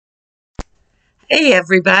Hey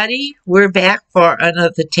everybody, we're back for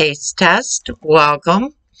another taste test.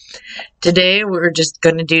 Welcome. Today we're just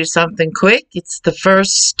going to do something quick. It's the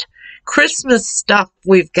first Christmas stuff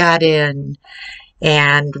we've got in.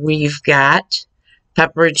 And we've got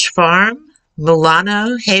Pepperidge Farm,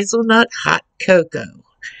 Milano, Hazelnut, Hot Cocoa.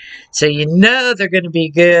 So you know they're going to be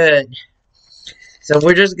good. So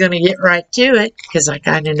we're just going to get right to it because I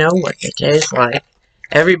kind of know what they taste like.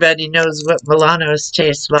 Everybody knows what Milanos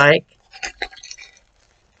taste like.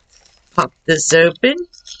 Pop this open.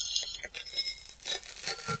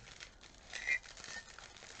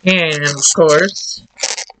 And of course,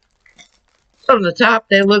 from the top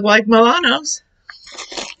they look like Milanos.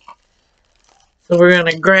 So we're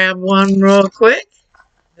going to grab one real quick.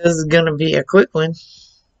 This is going to be a quick one.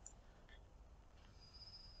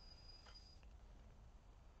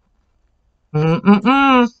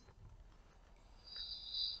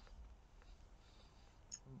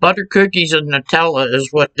 Butter cookies and Nutella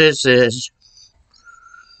is what this is.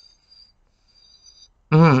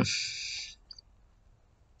 Those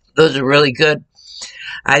are really good.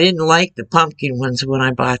 I didn't like the pumpkin ones when I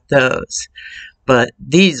bought those, but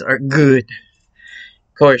these are good.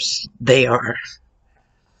 Of course, they are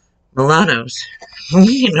Milanos.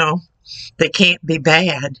 You know, they can't be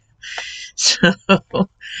bad. So,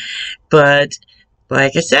 but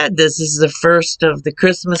like I said, this is the first of the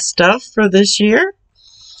Christmas stuff for this year.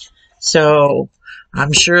 So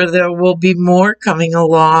I'm sure there will be more coming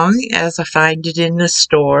along as I find it in the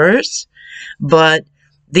stores. But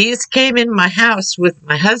these came in my house with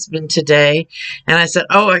my husband today, and I said,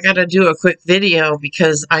 oh, I got to do a quick video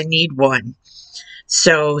because I need one.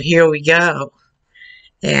 So here we go.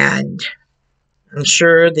 And I'm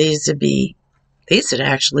sure these would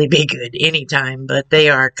actually be good anytime, but they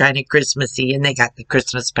are kind of Christmassy, and they got the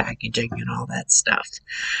Christmas packaging and all that stuff.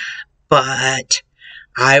 But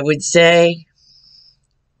I would say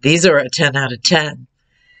these are a 10 out of 10.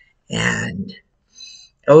 And,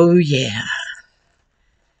 oh yeah.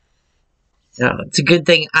 So it's a good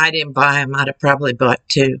thing I didn't buy them. I'd have probably bought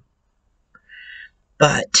two.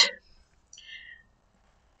 But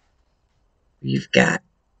you've got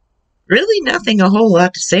really nothing a whole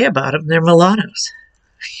lot to say about them. They're Milanos.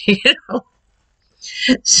 You know?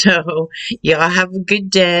 So y'all have a good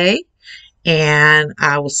day. And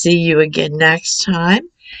I will see you again next time.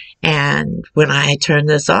 And when I turn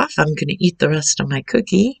this off, I'm going to eat the rest of my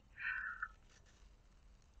cookie.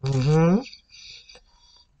 It's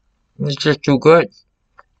just too good.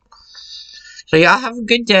 So y'all have a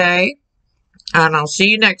good day, and I'll see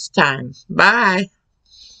you next time. Bye.